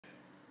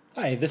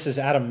Hi, this is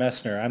Adam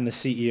Messner. I'm the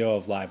CEO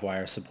of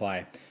LiveWire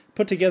Supply.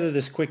 Put together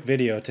this quick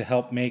video to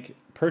help make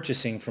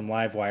purchasing from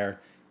LiveWire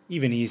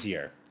even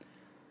easier.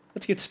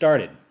 Let's get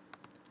started.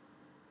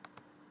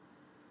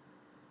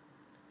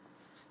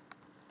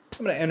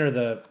 I'm going to enter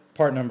the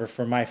part number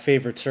for my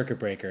favorite circuit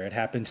breaker. It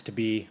happens to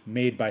be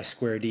made by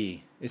Square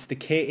D. It's the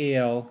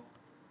KAL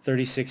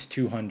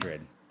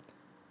 36200.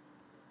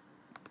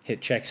 Hit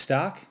check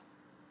stock.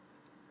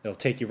 It'll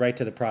take you right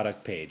to the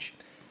product page.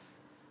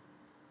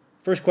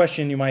 First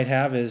question you might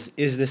have is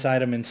this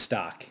item in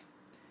stock?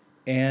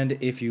 And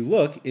if you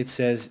look, it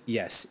says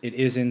yes, it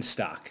is in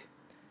stock.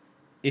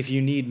 If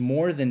you need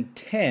more than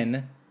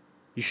 10,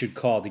 you should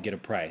call to get a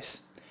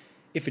price.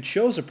 If it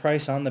shows a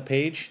price on the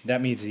page,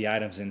 that means the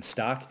item's in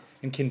stock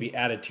and can be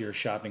added to your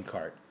shopping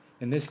cart.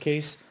 In this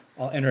case,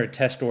 I'll enter a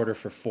test order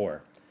for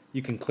 4.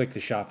 You can click the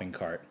shopping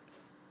cart.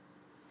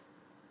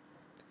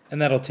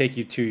 And that'll take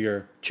you to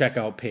your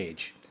checkout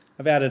page.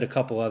 I've added a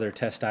couple other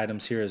test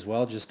items here as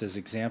well, just as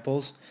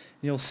examples.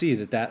 And you'll see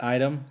that that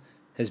item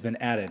has been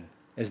added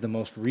as the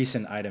most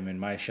recent item in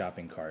my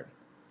shopping cart.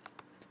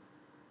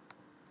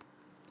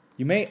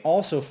 You may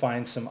also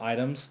find some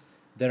items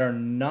that are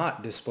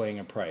not displaying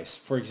a price.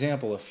 For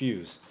example, a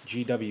fuse,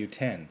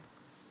 GW10.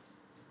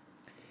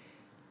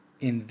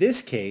 In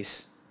this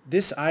case,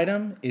 this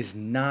item is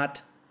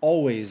not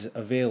always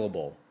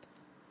available.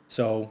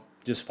 So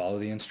just follow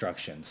the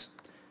instructions.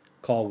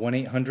 Call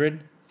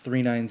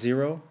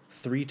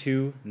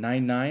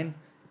 1-800-390-3299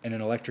 and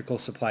an electrical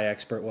supply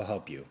expert will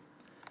help you.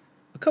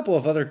 A couple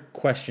of other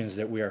questions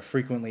that we are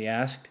frequently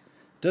asked.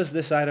 Does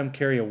this item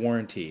carry a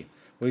warranty?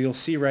 Well, you'll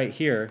see right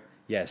here,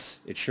 yes,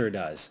 it sure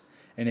does.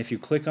 And if you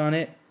click on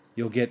it,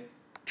 you'll get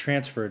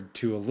transferred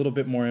to a little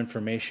bit more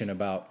information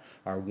about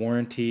our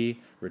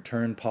warranty,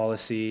 return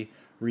policy,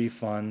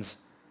 refunds,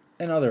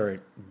 and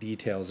other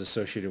details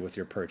associated with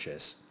your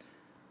purchase.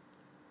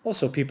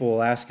 Also, people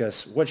will ask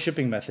us, what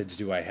shipping methods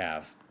do I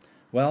have?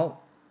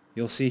 Well,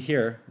 you'll see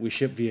here, we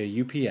ship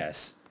via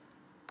UPS.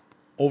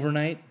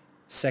 Overnight,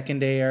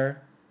 second-day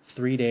air,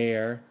 3-day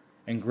air,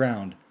 and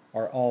ground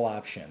are all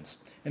options.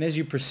 And as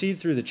you proceed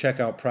through the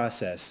checkout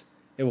process,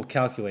 it will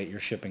calculate your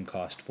shipping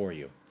cost for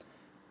you.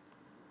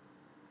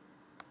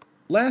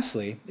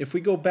 Lastly, if we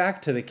go back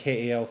to the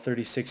KAL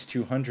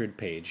 36200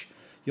 page,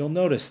 you'll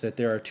notice that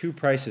there are 2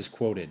 prices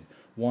quoted.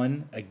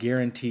 1, a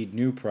guaranteed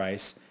new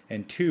price,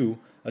 and 2,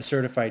 a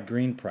certified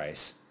green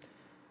price.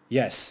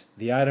 Yes,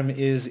 the item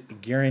is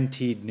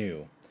guaranteed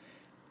new.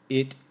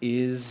 It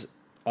is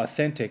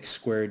authentic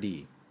Square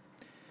D.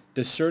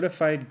 The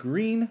certified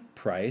green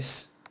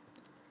price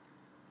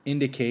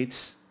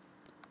indicates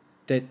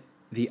that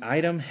the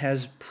item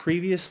has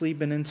previously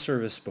been in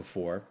service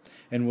before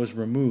and was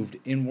removed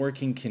in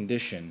working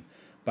condition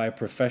by a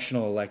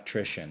professional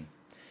electrician.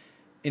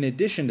 In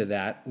addition to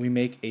that, we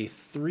make a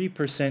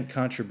 3%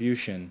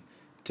 contribution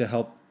to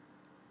help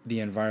the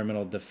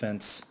Environmental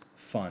Defense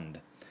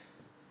Fund.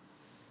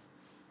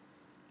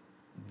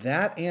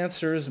 That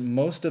answers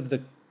most of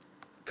the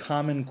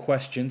common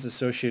questions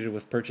associated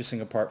with purchasing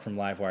a part from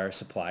LiveWire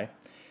Supply.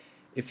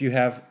 If you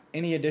have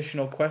any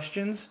additional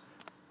questions,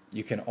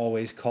 you can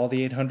always call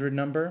the 800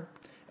 number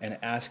and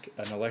ask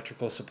an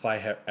electrical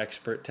supply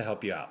expert to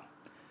help you out.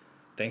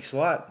 Thanks a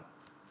lot.